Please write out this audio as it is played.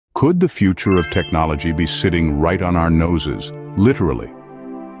Could the future of technology be sitting right on our noses, literally?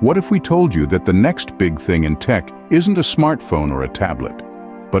 What if we told you that the next big thing in tech isn't a smartphone or a tablet,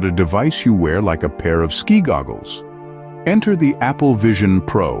 but a device you wear like a pair of ski goggles? Enter the Apple Vision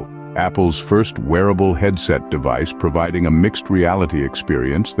Pro, Apple's first wearable headset device providing a mixed reality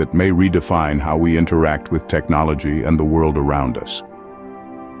experience that may redefine how we interact with technology and the world around us.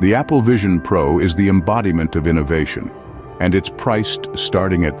 The Apple Vision Pro is the embodiment of innovation, and it's priced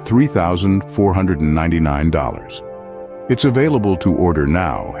starting at $3,499. It's available to order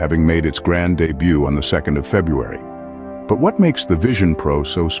now, having made its grand debut on the 2nd of February. But what makes the Vision Pro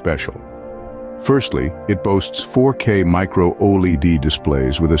so special? Firstly, it boasts 4K micro OLED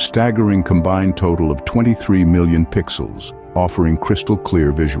displays with a staggering combined total of 23 million pixels, offering crystal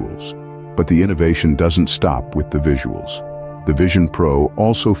clear visuals. But the innovation doesn't stop with the visuals. The Vision Pro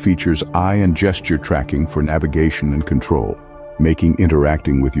also features eye and gesture tracking for navigation and control, making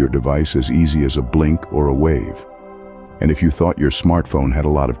interacting with your device as easy as a blink or a wave. And if you thought your smartphone had a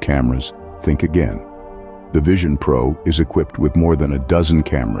lot of cameras, think again. The Vision Pro is equipped with more than a dozen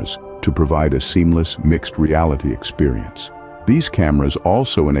cameras to provide a seamless mixed reality experience. These cameras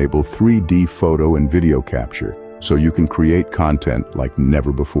also enable 3D photo and video capture, so you can create content like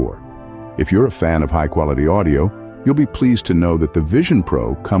never before. If you're a fan of high-quality audio, you'll be pleased to know that the Vision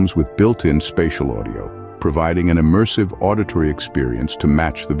Pro comes with built-in spatial audio, providing an immersive auditory experience to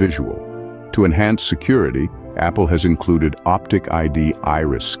match the visual. To enhance security, Apple has included Optic ID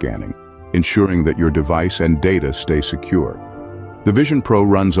iris scanning, ensuring that your device and data stay secure. The Vision Pro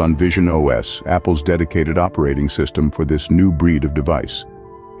runs on Vision OS, Apple's dedicated operating system for this new breed of device.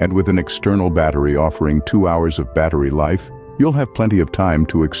 And with an external battery offering 2 hours of battery life, you'll have plenty of time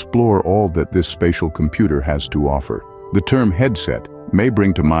to explore all that this spatial computer has to offer. The term headset may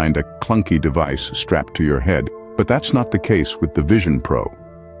bring to mind a clunky device strapped to your head, but that's not the case with the Vision Pro.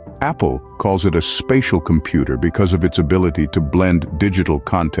 Apple calls it a spatial computer because of its ability to blend digital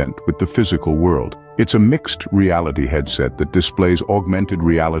content with the physical world. It's a mixed reality headset that displays augmented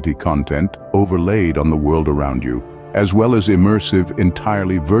reality content overlaid on the world around you, as well as immersive,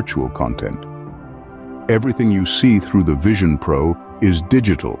 entirely virtual content. Everything you see through the Vision Pro is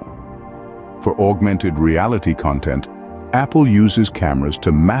digital. For augmented reality content, Apple uses cameras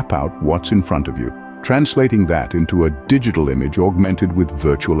to map out what's in front of you, translating that into a digital image augmented with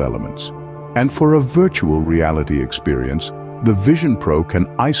virtual elements. And for a virtual reality experience, the Vision Pro can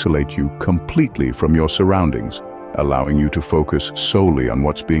isolate you completely from your surroundings, allowing you to focus solely on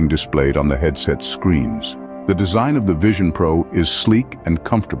what's being displayed on the headset screens. The design of the Vision Pro is sleek and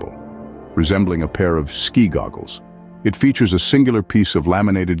comfortable, resembling a pair of ski goggles. It features a singular piece of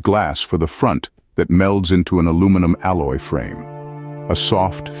laminated glass for the front that melds into an aluminum alloy frame. A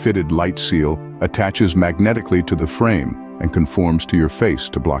soft, fitted light seal attaches magnetically to the frame and conforms to your face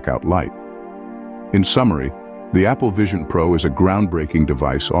to block out light. In summary, the Apple Vision Pro is a groundbreaking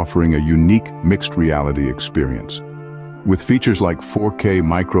device offering a unique mixed reality experience. With features like 4K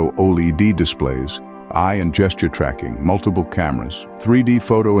micro OLED displays, eye and gesture tracking, multiple cameras, 3D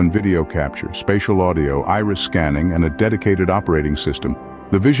photo and video capture, spatial audio, iris scanning, and a dedicated operating system,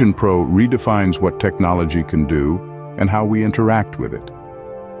 the Vision Pro redefines what technology can do and how we interact with it.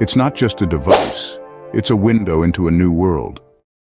 It's not just a device, it's a window into a new world.